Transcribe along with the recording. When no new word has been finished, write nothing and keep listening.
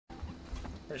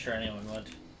Pretty sure anyone would.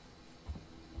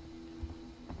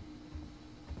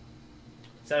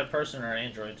 Is that a person or an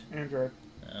android? Android.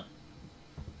 Yeah.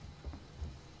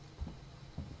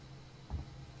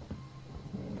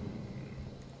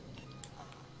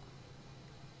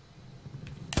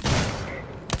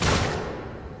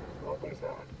 What was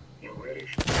that? You really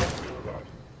should not do that.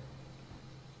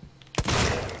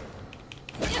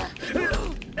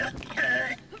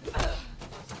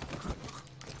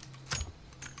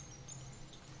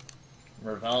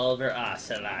 Revolver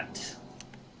Ocelot.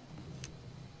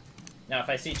 Now, if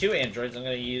I see two androids, I'm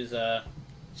going to use,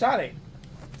 Shotty!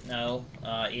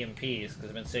 EMPs, because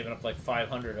I've been saving up like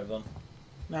 500 of them.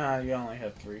 Nah, you only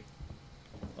have 3.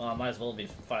 Well, I might as well be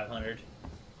 500.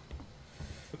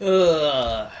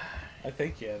 Ugh. I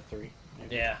think you have 3.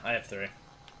 Maybe. Yeah, I have 3.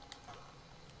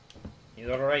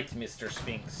 You're alright, Mr.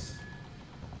 Sphinx.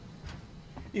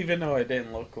 Even though I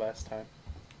didn't look last time.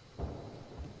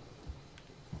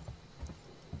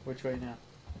 Which way now?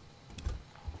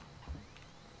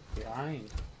 Behind.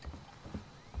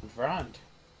 In front.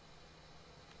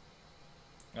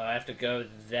 Oh, I have to go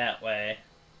that way.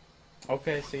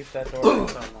 Okay, see if that door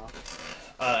is unlocked.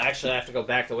 Actually, I have to go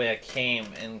back the way I came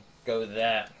and go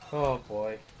that. Oh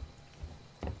boy.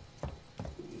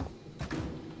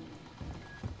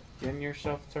 Getting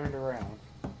yourself turned around.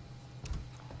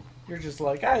 You're just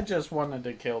like, I just wanted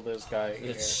to kill this guy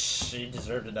here. She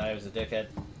deserved to die. He was a dickhead.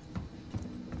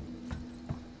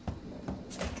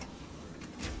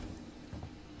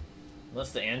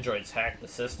 Unless the androids hacked the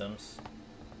systems.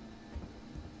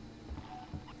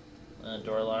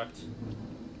 Door locked.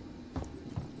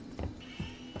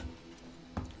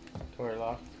 Door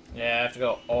locked. Yeah, I have to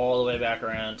go all the way back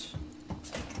around.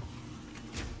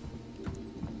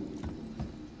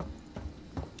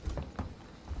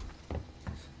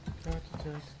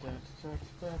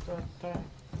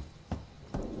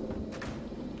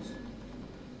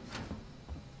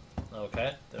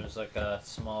 Okay, there's like a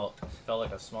small, felt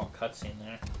like a small cutscene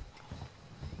there.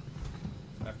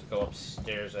 I have to go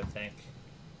upstairs, I think.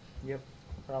 Yep,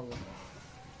 probably.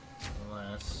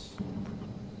 Unless...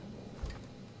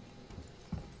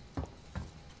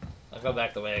 I'll go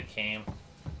back the way I came.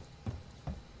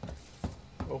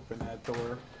 Open that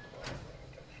door.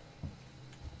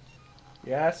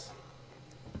 Yes?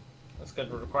 This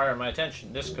could require my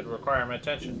attention. This could require my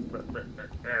attention.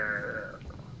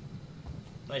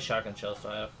 Nice shotgun shells do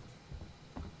I have?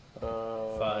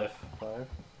 5. 5.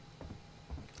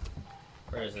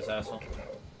 Where is this asshole?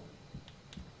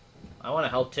 I want to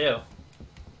help too.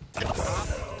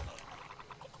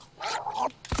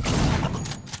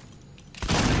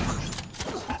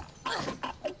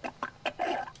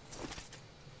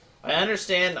 I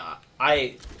understand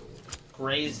I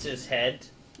grazed his head,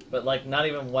 but like not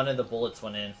even one of the bullets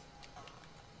went in.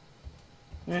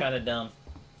 It's kind of dumb.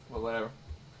 Well, whatever.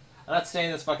 I'm not staying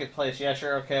in this fucking place. Yeah,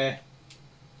 sure, okay.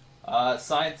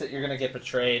 Signs that you're gonna get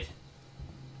betrayed.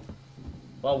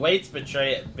 Well, Waits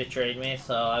betrayed me,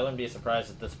 so I wouldn't be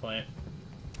surprised at this point.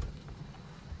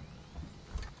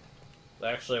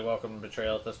 Actually, I welcome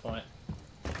betrayal at this point.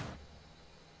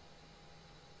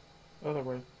 Other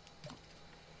way.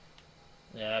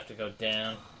 Yeah, I have to go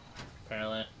down,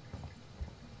 apparently.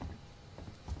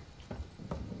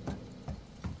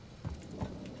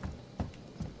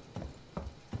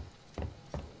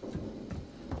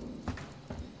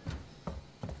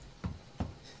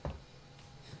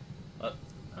 Oh,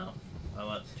 no, I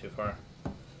went too far.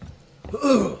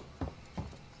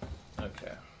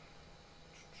 Okay.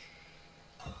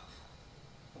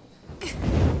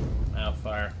 Ow,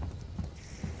 fire.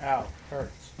 Ow,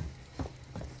 hurts.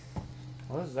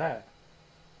 What is that?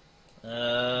 You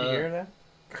You hear that?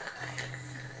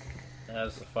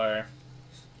 That's the fire.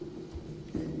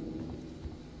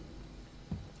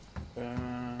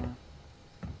 No.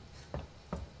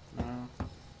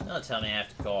 Don't tell me I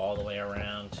have to go all the way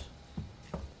around.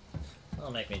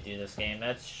 Don't make me do this game.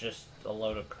 That's just a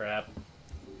load of crap.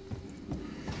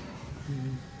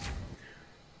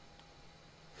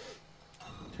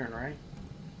 Turn right.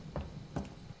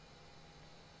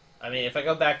 I mean, if I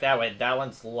go back that way, that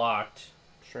one's locked.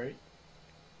 Straight.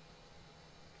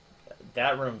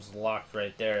 That room's locked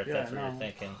right there, if Yeah, that's what no. you're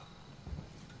thinking.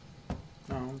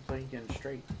 No, I'm thinking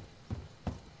straight.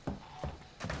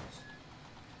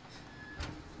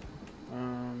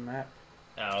 Map.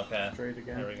 Oh, okay. Straight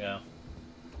again. There we go.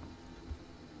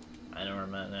 I know where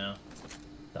I'm at now.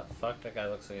 The fuck? That guy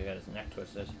looks like he got his neck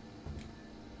twisted.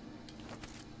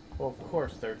 Well, of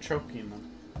course, they're choking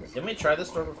them. Didn't we try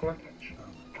this door before?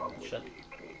 Shit.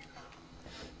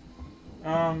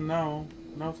 No.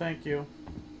 No, thank you.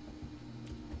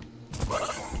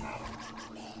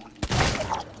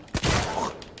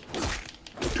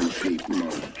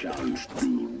 chance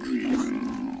to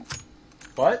dream.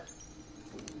 What?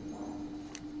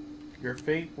 Your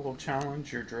fate will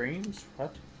challenge your dreams?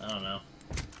 What? I don't know.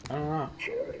 I don't know.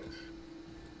 Curious.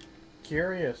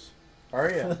 Curious.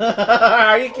 Are you?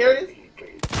 Are you curious?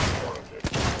 Deeply disappointed.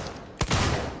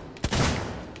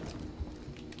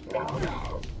 Now.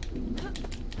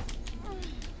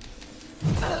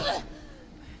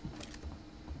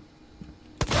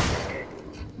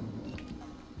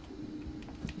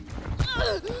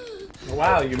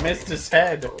 Wow, you missed his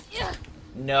head.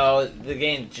 No, the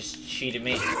game just cheated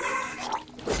me.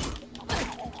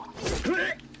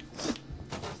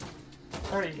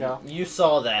 There you go. You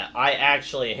saw that. I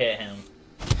actually hit him.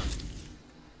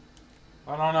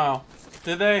 I don't know.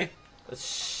 Did they?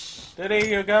 Shh. Did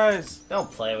they, you guys? Don't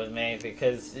play with me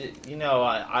because you know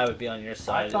I would be on your I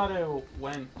side. thought it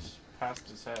went past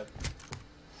his head.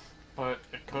 But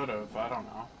it could have. I don't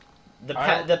know. The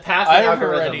passing I've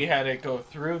algorithm. already had it go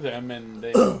through them and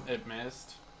it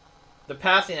missed. The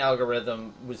passing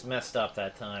algorithm was messed up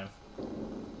that time.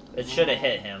 It should have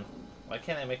hit him. Why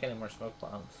can't I make any more smoke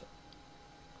bombs?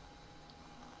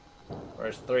 Or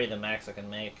is 3 the max I can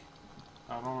make?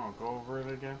 I don't know. Go over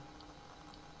it again.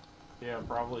 Yeah,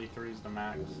 probably 3's the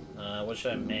max. What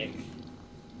should I make?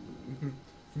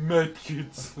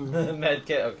 Medkits.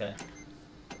 Medkit? Okay.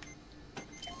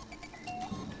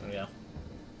 There we go.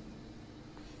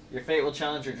 Your fate will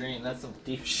challenge your dream. That's some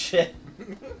deep shit.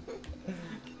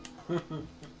 Okay,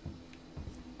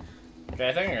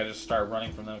 I think I'm gonna just start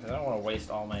running from them because I don't want to waste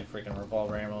all my freaking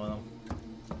revolver ammo on them.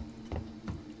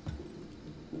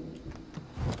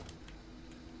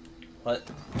 What?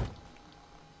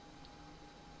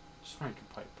 Just make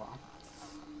a pipe bomb.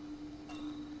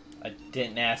 I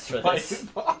didn't ask for this.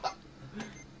 Pipe bomb.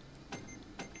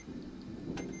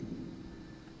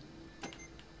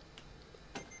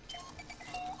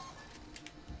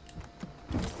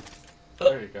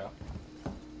 There you go.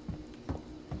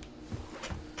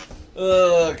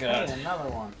 Oh god. Hey, another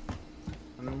one.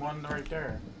 And one right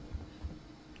there.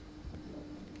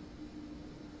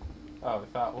 Oh, I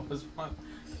thought it was one.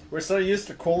 We're so used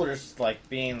to coolers like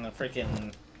being the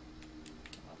freaking.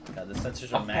 Oh god, the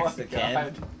sensors are maxed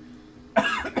again.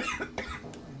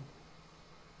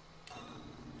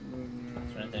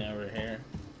 Is there anything over here?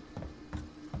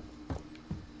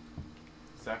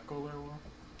 Is that cooler one?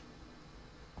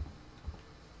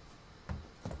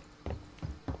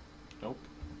 Nope.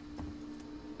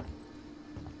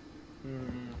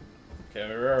 Okay,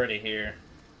 we're already here.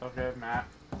 Okay, Matt.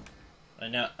 I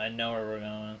know where we're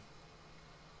going.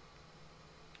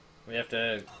 We have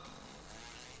to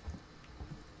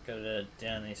go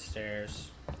down these stairs.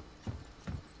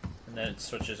 And then it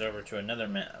switches over to another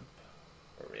map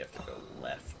where we have to go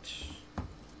left.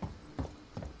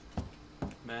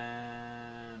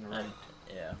 Man, right.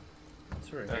 Yeah. So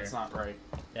we're That's here. not right.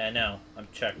 Yeah, I know. I'm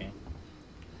checking.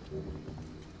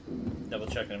 Double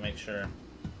checking to make sure.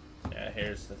 Yeah,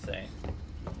 here's the thing.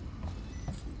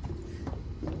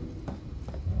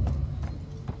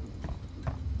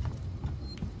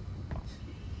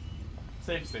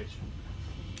 Save station.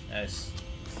 Nice.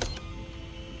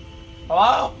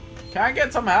 Hello? Can I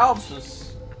get some help?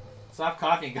 Just... Stop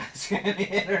coughing, guys. You're in the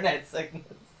internet sickness.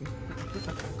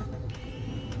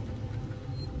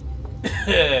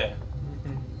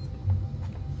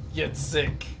 Get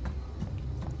sick.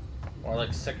 Or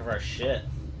like sick of our shit.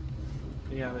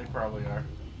 Yeah, they probably are.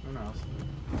 Who knows?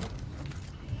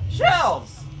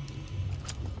 Shells!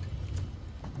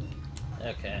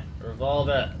 Okay.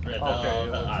 Revolver. Okay,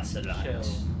 Ocelot.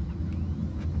 shells.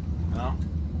 No?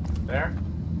 There?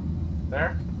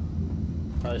 There?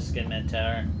 Probably Skinman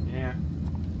Tower. Yeah.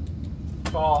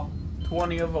 Call.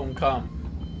 20 of them come.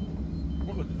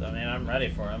 I mean, I'm ready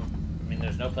for him. I mean,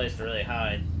 there's no place to really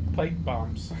hide. Pipe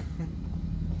bombs.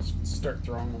 Just start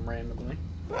throwing them randomly.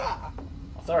 I'll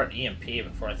throw an EMP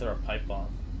before I throw a pipe bomb.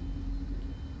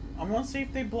 I want to see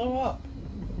if they blow up.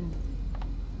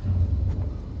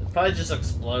 It probably just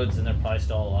explodes and they're probably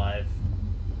still alive.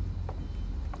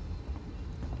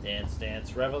 Dance,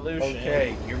 dance, revolution.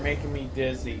 Okay, you're making me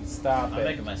dizzy. Stop I'm it.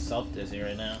 making myself dizzy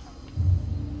right now.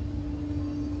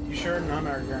 You sure none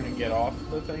are going to get off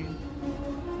the thing?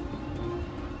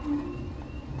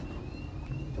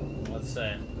 Let's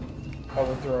say. I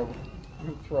will throw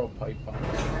a pipe bomb in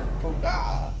there. Oh,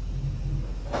 ah!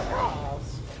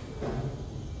 Yes.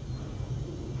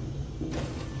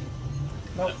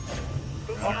 Nope.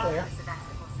 Not there.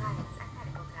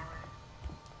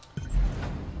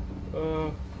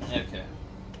 Okay.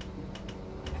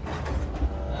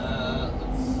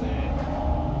 Let's see.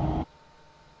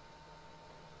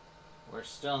 We're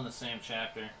still in the same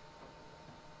chapter.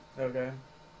 Okay.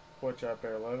 What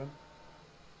chapter 11?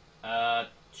 Yeah.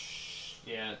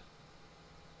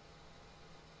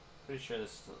 Pretty sure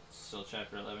this is still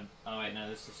chapter 11. Oh wait, no,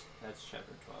 that's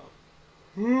chapter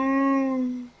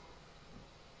 12.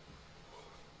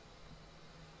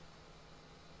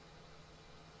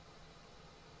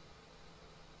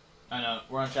 I know,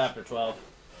 we're on chapter 12.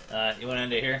 You want to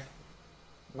end it here?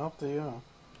 Up to you.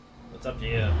 It's up to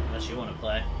you, unless you want to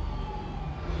play.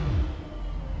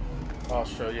 I'll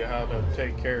show you how to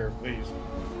take care of these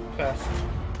pests.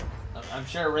 I'm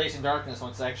sure Racing Darkness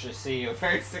wants to actually see you. I'm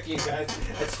very sick of you guys.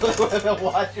 That's what I've been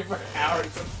watching for hours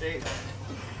of straight.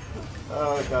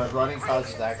 Oh god, running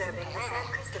causes accidents.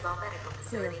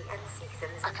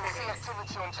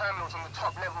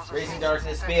 Racing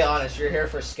Darkness, be honest, you're here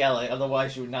for Skelly,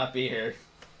 otherwise you would not be here.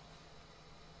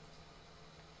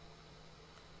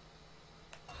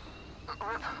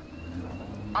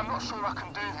 I'm not sure I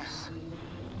can do this.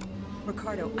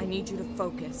 Ricardo, I need you to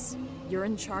focus. You're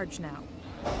in charge now.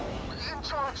 In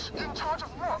charge? In charge of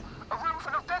what? A room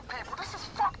full of dead people? This is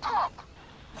fucked up!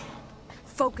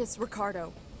 Focus,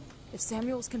 Ricardo. If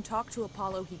Samuels can talk to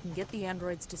Apollo, he can get the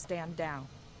androids to stand down.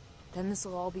 Then this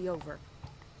will all be over.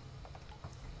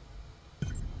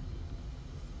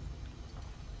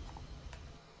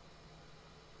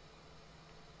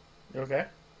 You okay?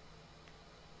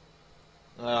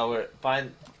 We're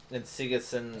fine in Sega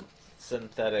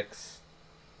Synthetics.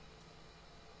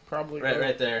 Probably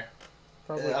Right there.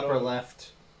 Probably The upper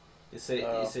left. You see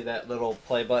that little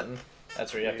play button?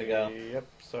 That's where you have to go. Yep.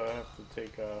 So I have to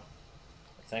take I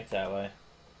think that way.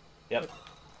 Yep.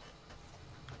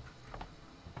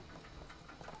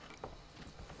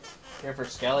 Here for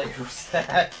Skelly? Who's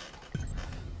that?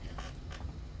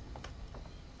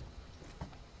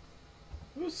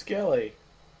 Who's Skelly?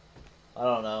 I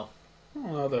don't know. I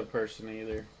don't know that person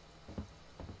either.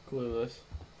 Clueless.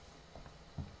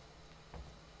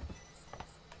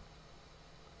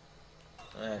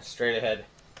 Straight ahead.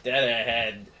 Dead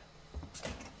ahead.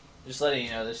 Just letting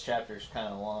you know, this chapter's kind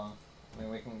of long. I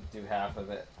mean, we can do half of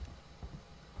it.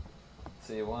 Let's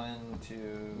see, 1,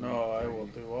 2... No, I will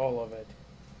do all of it.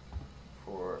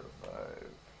 4, 5...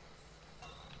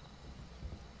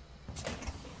 7,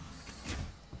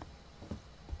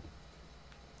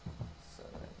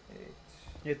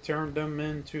 8... It turned them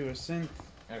into a synth.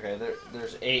 Okay,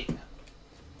 there's 8.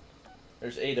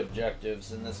 There's 8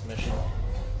 objectives in this mission.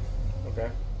 Okay.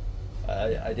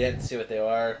 I didn't see what they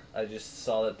are. I just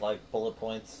saw it like bullet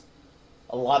points.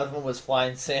 A lot of them was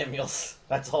find Samuels.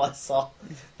 That's all I saw.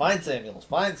 Find Samuels.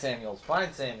 Find Samuels.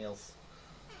 Find Samuels.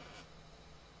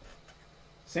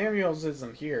 Samuels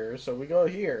isn't here, so we go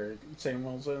here.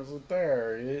 Samuels isn't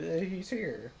there. He's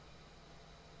here.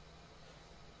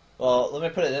 Well, let me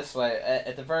put it this way.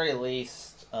 At the very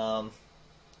least, I'll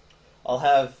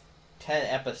have 10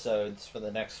 episodes for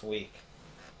the next week.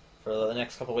 For the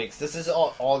next couple weeks. This is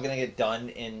all going to get done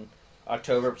in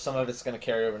October. Some of it's going to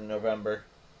carry over to November.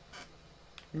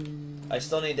 I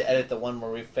still need to edit the one where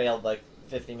we failed like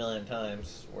 50 million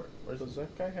times. Does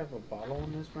that guy have a bottle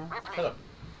in his mouth? Ripley,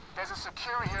 there's a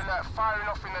security alert firing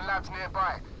off in the labs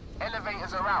nearby.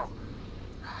 Elevators are out.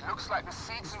 Looks like the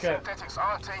seats and synthetics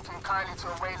aren't taking kindly to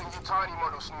a Weyland-Yutani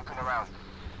model snooping around.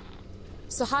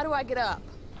 So how do I get up?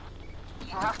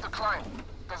 You have to climb.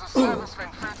 There's a service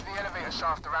vent through to the elevator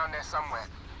shaft around there somewhere.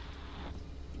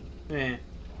 The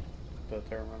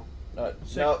terminal. No,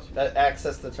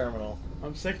 access the terminal.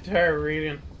 I'm sick and tired of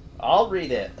reading. I'll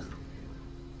read it.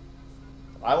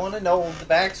 I want to know the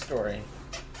backstory.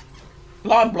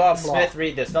 Blah, blah, blah. Smith,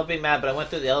 read this. Don't be mad, but I went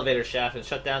through the elevator shaft and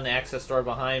shut down the access door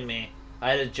behind me. I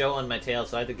had a Joe on my tail,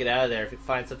 so I had to get out of there. If you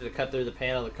find something to cut through the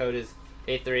panel, the code is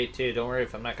 8382. Don't worry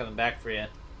if I'm not coming back for you.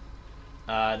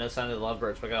 No sign of the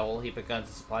lovebirds, but I got a whole heap of guns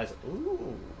and supplies.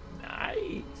 Ooh,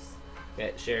 nice.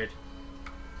 Okay, shared.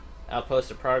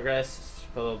 Outpost of progress,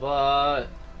 blah, blah,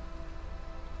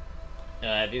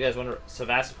 blah. If you guys want to...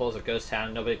 Sevastopol is a ghost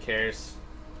town, nobody cares.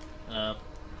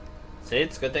 See,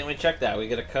 it's a good thing we checked that. We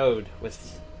get a code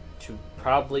with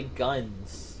probably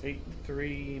guns.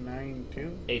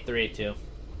 8392? 8382.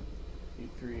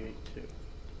 8382.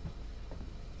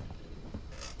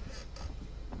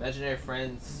 Imaginary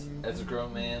friends as a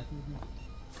grown man.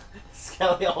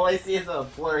 Skelly, all I see is a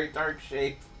blurry dark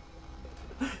shape.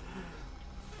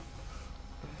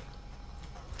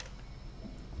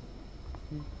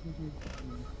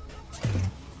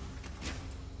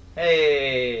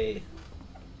 Hey!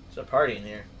 There's a party in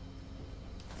here.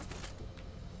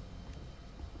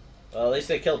 Well, at least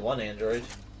they killed one android.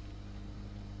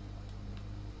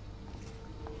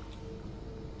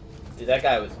 Dude, that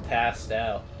guy was passed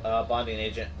out. Bonding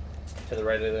agent. To the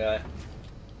right of the guy.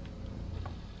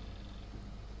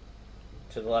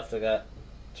 To the left of the guy.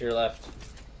 To your left.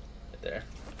 right there.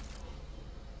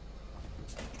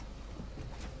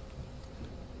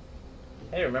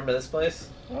 Hey, remember this place?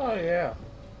 Oh yeah.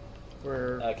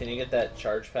 Where? Can you get that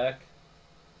charge pack?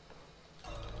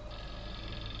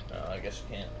 Oh, I guess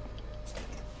you can't.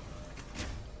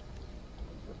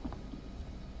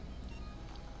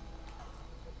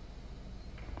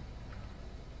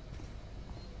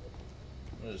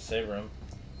 There's a save room.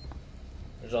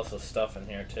 There's also stuff in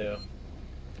here too.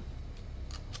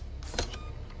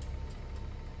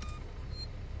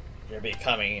 You're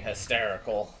becoming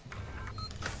hysterical.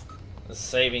 It's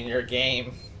saving your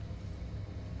game.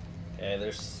 Okay,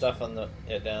 there's stuff on the...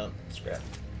 Yeah, down. Scrap.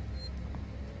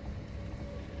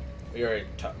 We already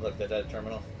looked at that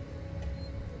terminal.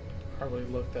 Probably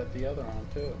looked at the other one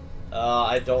too.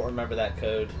 I don't remember that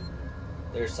code.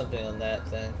 There's something on that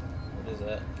thing. What is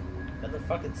that? Another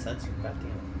fucking sensor.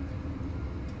 Goddamn.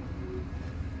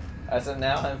 As of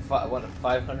now, I'm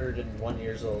 501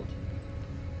 years old.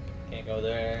 Can't go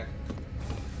there.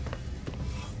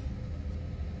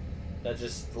 That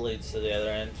just leads to the other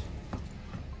end.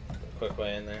 A quick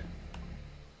way in there.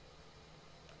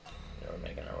 Yeah, we're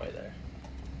making our way there.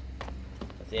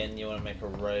 At the end, you want to make a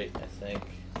right, I think.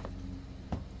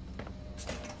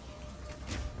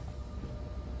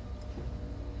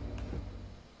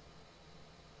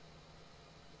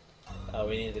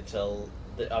 We need to tell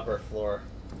the upper floor.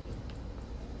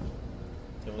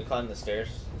 Can we climb the stairs?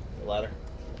 The ladder?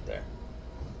 Up there.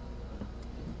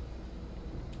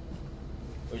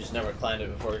 We just never climbed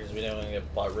it before because we didn't want to get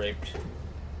raped.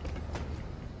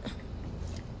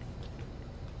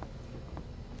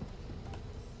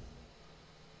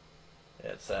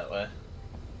 Yeah, it's that way.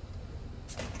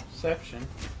 Perception.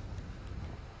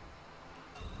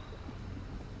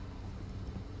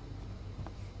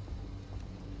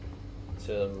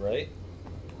 To the right?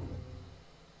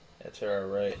 Yeah, to our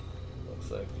right, looks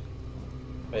like.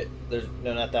 Wait, there's...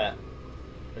 No, not that.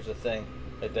 There's a thing.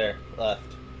 Right there. Left.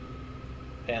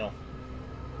 Panel.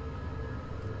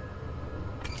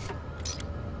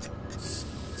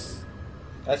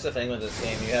 That's the thing with this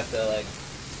game. You have to, like...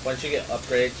 Once you get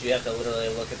upgrades, you have to literally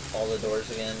look at all the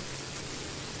doors again.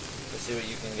 To see what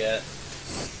you can get.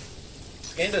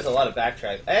 This game does a lot of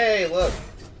backtrack. Hey, look!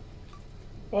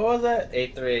 What was that?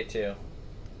 8382.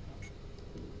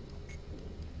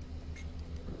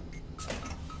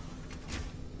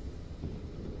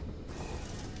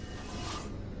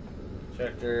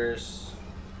 Checkers.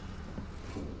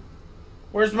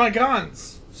 Where's my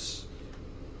guns?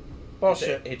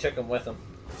 Bullshit. He took them with him.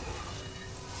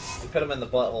 He put them in the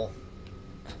butthole.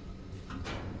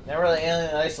 Not really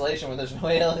alien isolation when there's no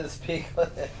alien to speak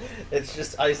with. It's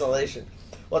just isolation.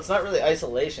 Well, it's not really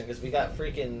isolation because we got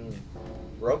freaking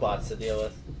robots to deal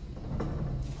with.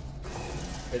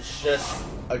 It's just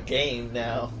a game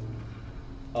now.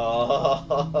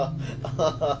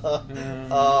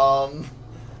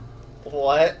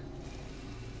 What?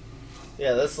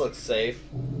 Yeah, this looks safe.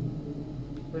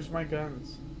 Where's my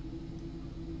guns?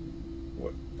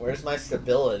 Where's my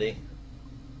stability?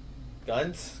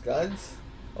 Guns? Guns?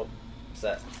 Oh,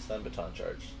 set. Stun baton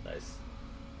charge. Nice.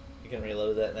 You can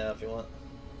reload that now if you want.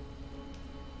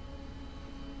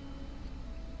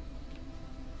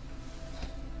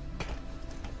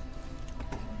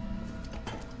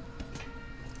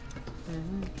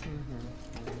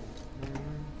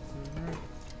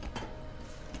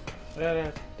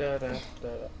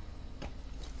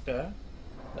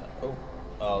 Oh.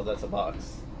 Oh, that's a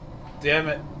box. Damn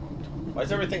it. Why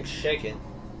is everything shaking?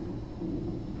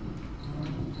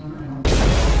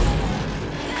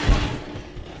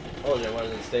 Oh, yeah,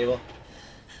 was it stable?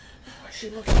 Why is she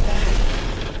looking back?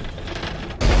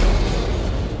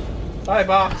 Hi,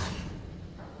 box.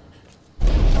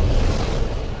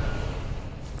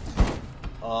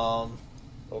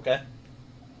 Okay.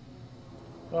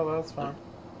 Oh, that's fine.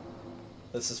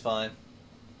 This is fine.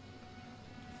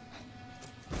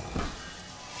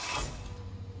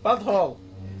 Butthole!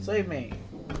 Save me.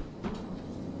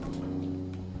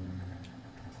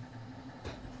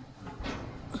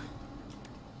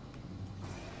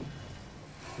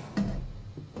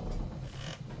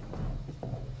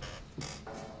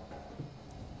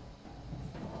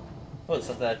 Oh, it's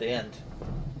something at the end.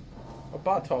 A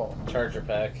butthole. Charger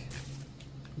pack.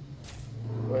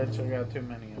 Which I got too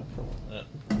many of. Yeah.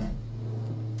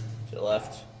 To the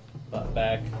left.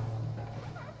 Back.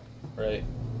 Right.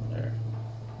 There.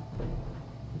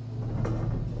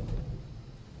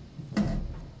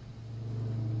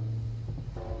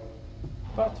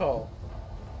 Butthole.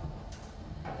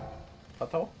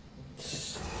 Butthole?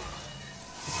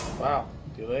 Wow.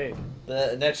 Delayed.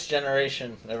 The next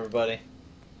generation, everybody.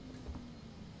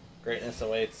 Greatness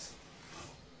awaits.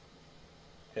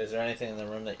 Okay, is there anything in the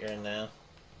room that you're in now?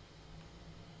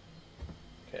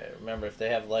 Okay, remember if they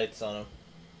have lights on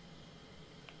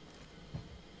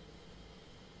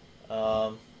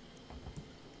them.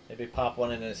 Maybe pop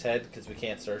one in his head because we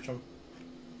can't search him.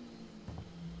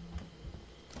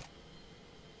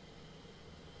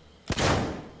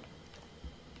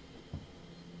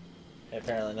 Okay,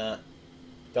 apparently not.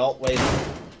 Don't waste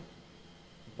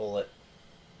bullet.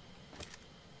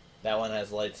 That one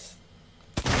has lights.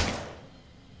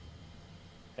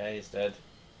 Okay, he's dead.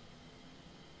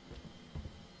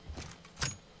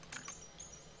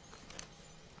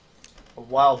 A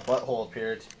wild butthole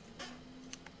appeared.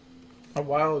 A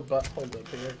wild butthole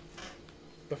appeared.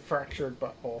 The fractured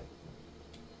butthole.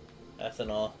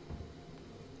 Ethanol.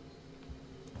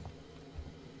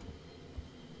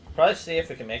 Probably see if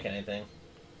we can make anything.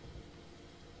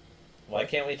 Why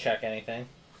can't we check anything?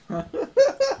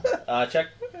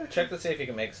 Check to see if you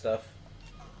can make stuff.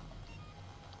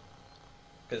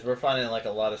 Because we're finding like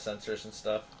a lot of sensors and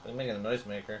stuff. I'm making a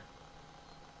noisemaker.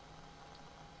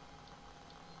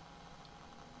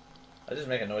 I just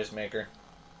make a noisemaker.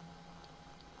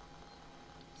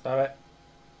 Stop it.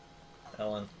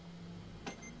 Ellen.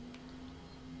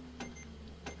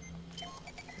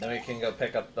 Then we can go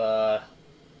pick up I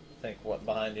think what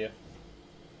behind you.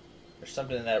 There's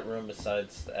something in that room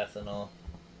besides the ethanol.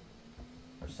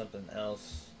 Or something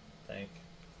else, I think.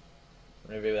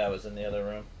 Maybe that was in the other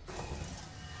room.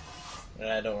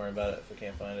 Nah, don't worry about it if we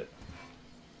can't find it.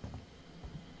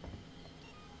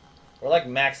 We're like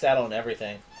maxed out on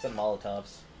everything, except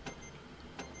Molotovs.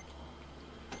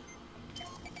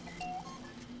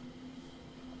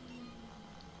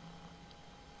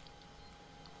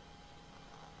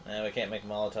 Nah, we can't make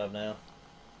Molotov now.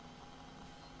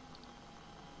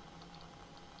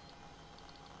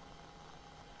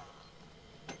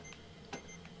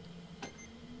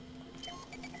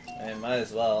 I might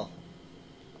as well.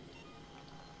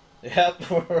 Yep.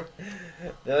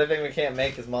 The other thing we can't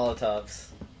make is Molotovs.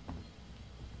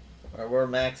 Or we're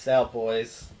maxed out,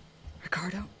 boys.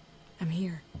 Ricardo, I'm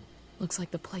here. Looks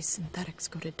like the place synthetics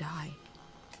go to die.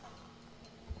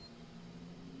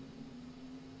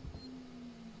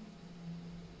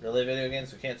 Really, video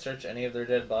games? We can't search any of their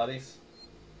dead bodies?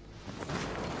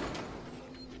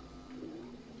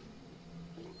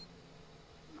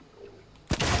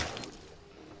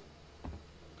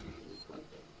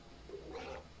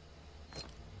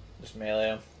 Just melee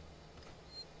him.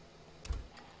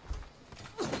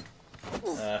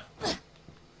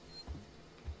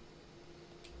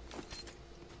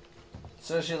 As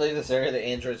soon as you leave this area, the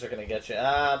androids are gonna get you.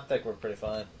 I think we're pretty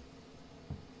fine.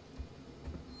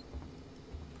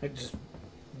 I just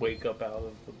wake up out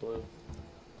of the blue.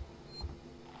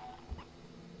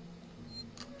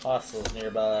 Hostiles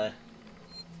nearby.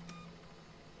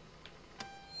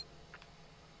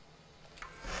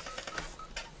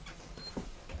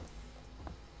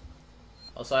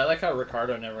 Also, I like how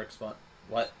Ricardo never explained.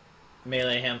 What?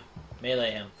 Melee him.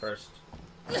 Melee him first.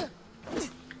 Alright,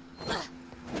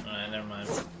 never mind.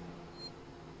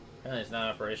 Apparently it's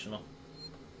not operational.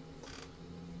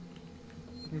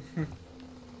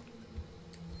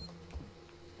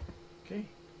 Okay.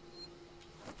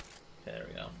 There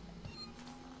we go.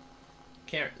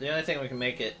 The only thing we can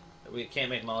make it, we can't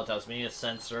make Molotovs. We need a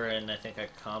sensor and I think a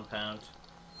compound.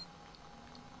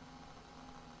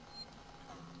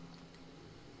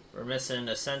 We're missing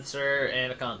a sensor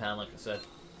and a compound, like I said.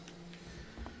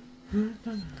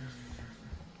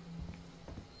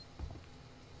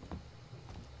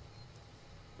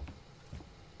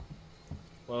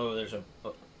 Whoa, there's a...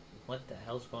 What the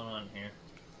hell's going on here?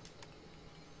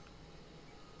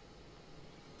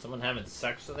 Someone having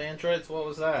sex with androids? What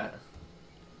was that?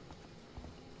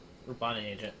 We're bonding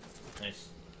agent. Nice.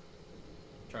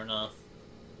 Turn off.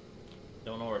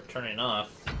 Don't know where turning off.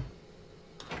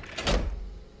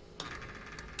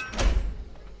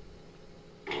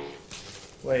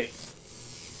 Wait.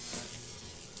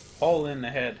 Hole in the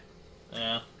head.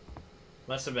 Yeah.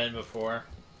 Must have been before.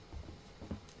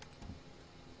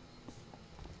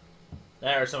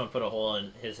 There, or someone put a hole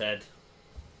in his head.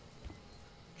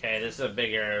 Okay, this is a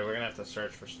big area. We're gonna have to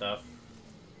search for stuff.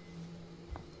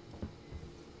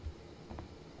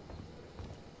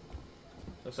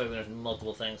 Looks like there's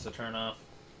multiple things to turn off.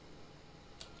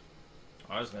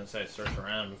 I was gonna say search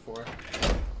around before.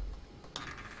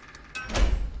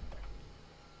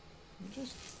 I'm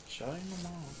just shutting them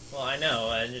off. Well, I know.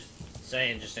 I'm just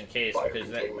saying, just in case, because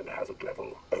that. Biocontainment hazard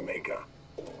level Omega.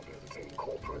 Visiting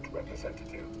corporate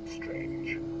representative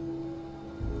Strange.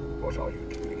 What are you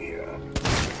doing here?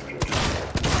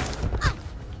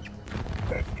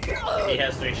 He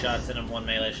has 3 shots in him. 1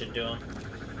 melee should do him.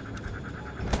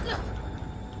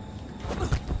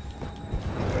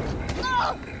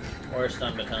 Or a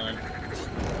stun baton.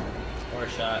 Or a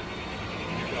shot.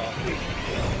 Oh.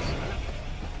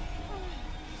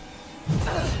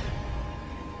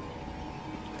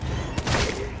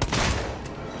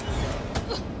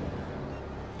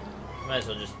 Might as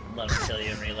well just let him kill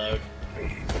you and reload.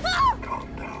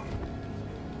 Calm down.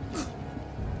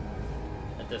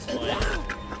 At this point.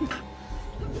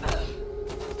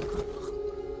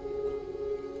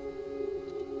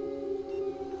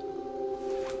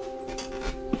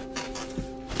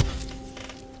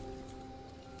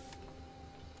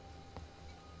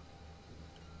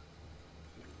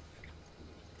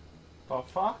 The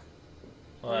fuck?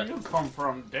 What? Where you come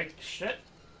from, dick shit?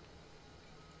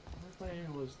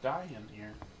 Everybody was dying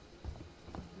here.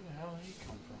 Where the hell did he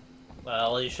come from?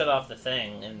 Well, you shut off the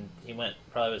thing, and he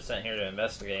probably was sent here to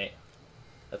investigate.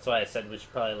 That's why I said we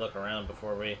should probably look around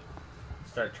before we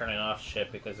start turning off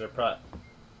shit, because they'll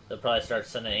probably start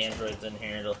sending androids in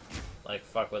here to, like,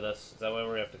 fuck with us. Is that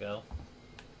where we have to go?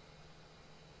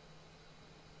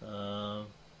 Apparently.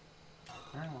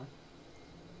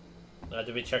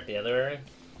 Did we check the other area?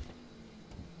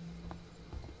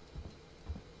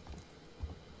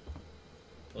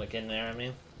 Like in there, I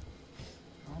mean?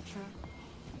 I'll check.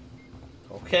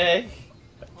 Okay.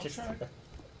 I'll Just check.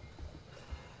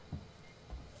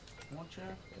 I'll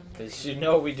check. because you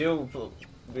know we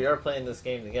are playing this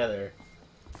game together.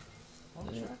 I'll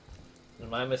check. And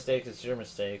my mistakes is your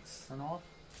mistakes. Turn off.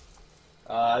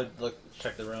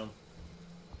 Check the room.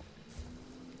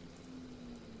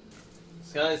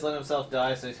 This guy's letting himself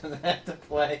die, so he's gonna have to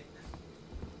play.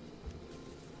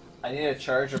 I need a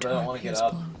charger, but I don't want to get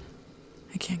up.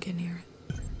 I can't get near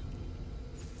it.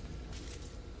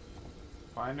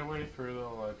 Find a way through the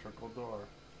electrical door.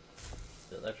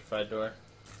 The electrified door.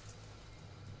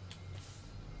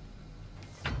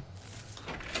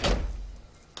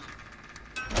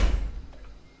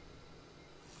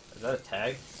 Is that a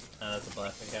tag? No, that's a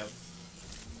blasting cap.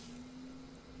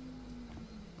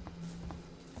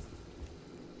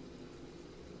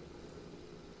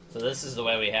 So this is the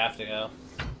way we have to go.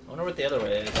 I wonder what the other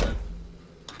way is then.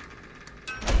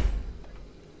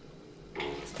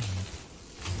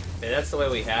 Okay, that's the way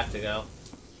we have to go.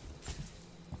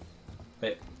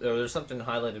 Wait, there's something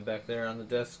highlighted back there on the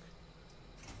desk.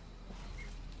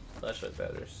 Flashlight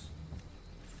batteries.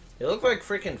 They look like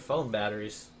freaking phone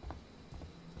batteries.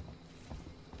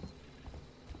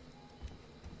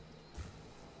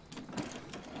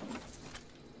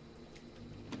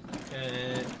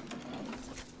 Okay.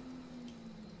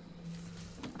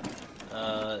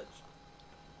 Oh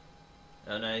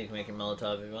no, you can make a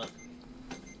Molotov if you want.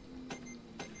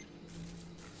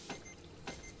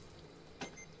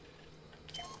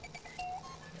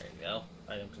 There you go.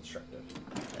 Item constructive.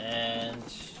 And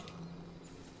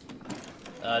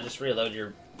just reload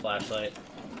your flashlight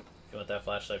if you want that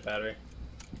flashlight battery.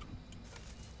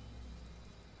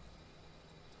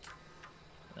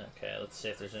 Okay, let's see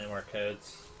if there's any more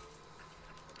codes.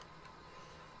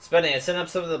 Spending. I sent up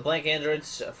some of the blank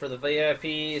androids for the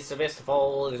VIP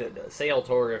Sevastopol sale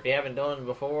tour. If you haven't done it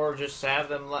before, just have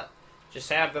them lie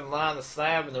on the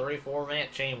slab in the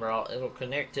reformat chamber. It'll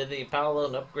connect to the Apollo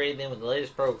and upgrade them with the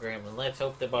latest program. And let's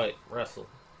hope they bite. Russell.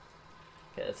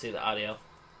 Okay, let's see the audio.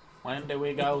 When do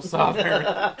we go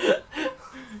softer?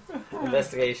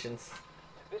 Investigations.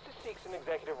 This is Seegson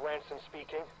Executive Ransom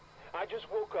speaking. I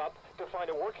just woke up to find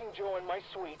a working Joe in my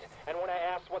suite, and when I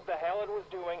asked what the hell it was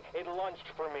doing, it lunged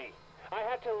for me. I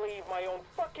had to leave my own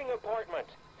fucking apartment.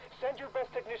 Send your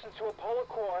best technicians to Apollo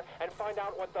Core and find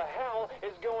out what the hell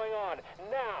is going on.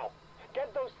 Now!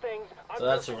 Get those things under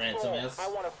that's control. who Ransom is. I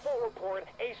want a full report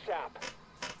ASAP.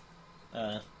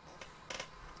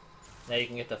 Now you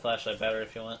can get the flashlight battery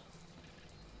if you want.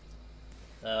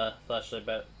 Flashlight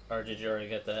battery, or did you already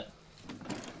get that?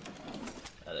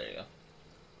 Oh, there you go.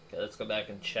 Okay, let's go back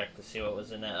and check to see what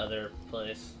was in that other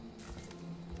place.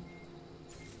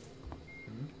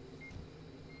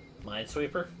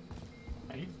 Minesweeper?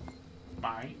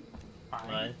 Mine.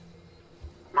 Mine.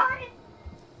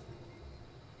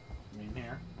 You mean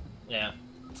here? Yeah.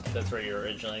 That's where you were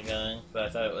originally going, but I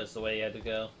thought it was the way you had to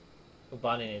go. Oh,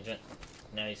 bonding agent.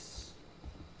 Nice.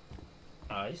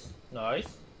 Nice.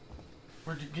 Nice.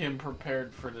 We're getting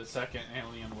prepared for the second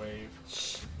alien wave.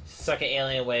 Second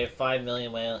alien wave, 5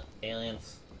 million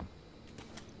aliens.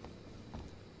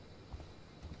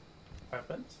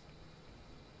 Weapons?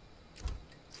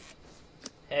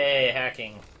 Hey,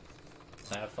 hacking.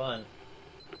 Have fun.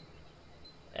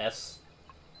 S.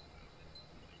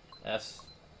 S.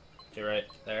 To right.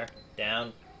 There.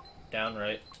 Down. Down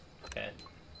right. Okay.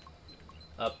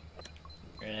 Up.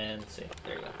 And see.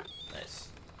 There you go. Nice.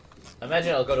 I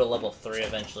imagine it'll go to level 3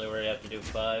 eventually, where you have to do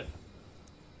 5.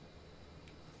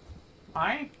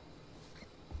 How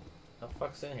the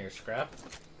fuck's in here? Scrap?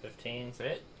 15. That's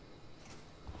it?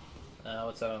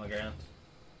 What's that on the ground?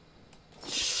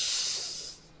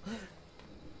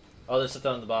 Oh, there's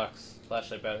something on the box.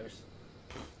 Flashlight batteries. Is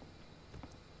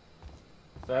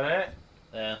that it?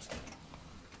 Yeah.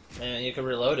 And you can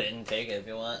reload it and take it if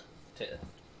you want.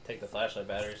 Take the flashlight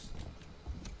batteries.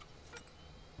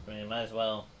 I mean, you might as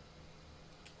well.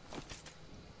 I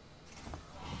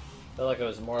feel like it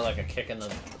was more like a kick in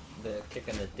the kick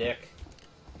in the dick.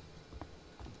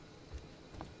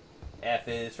 F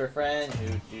is for friend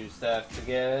who do stuff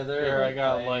together. Here, I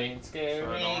got playing light, scary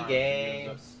so I don't have to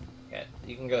games. Yeah,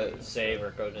 you can go save or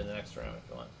go to the next room if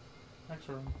you want. Next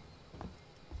room.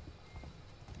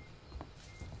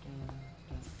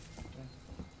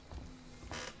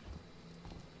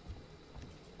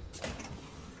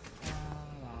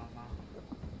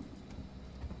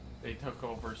 They took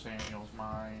over Samuel's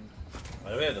mind.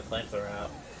 Why do we have the flamethrower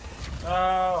out?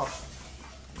 Oh!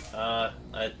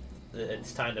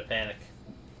 It's time to panic.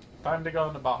 Time to go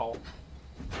in the butthole.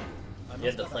 You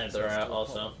have the flamethrower out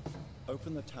also.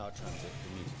 Open the tower transit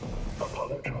immediately.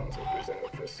 Apollo transit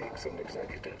reserved for Seeks and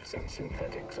executives and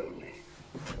synthetics only.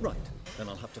 Right, then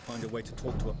I'll have to find a way to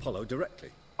talk to Apollo directly.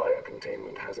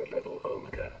 Biocontainment hazard level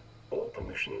Omega. All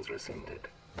permissions rescinded.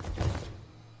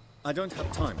 I don't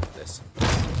have time for this.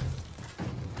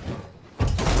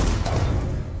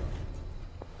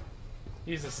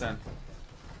 He's a synth.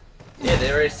 Yeah,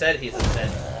 they already said he's a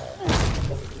synth.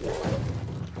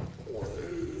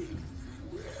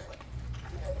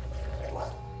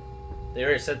 They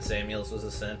already said Samuels was a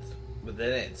synth, but they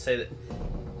didn't say that.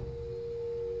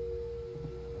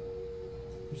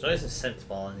 There's always a synth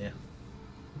following you.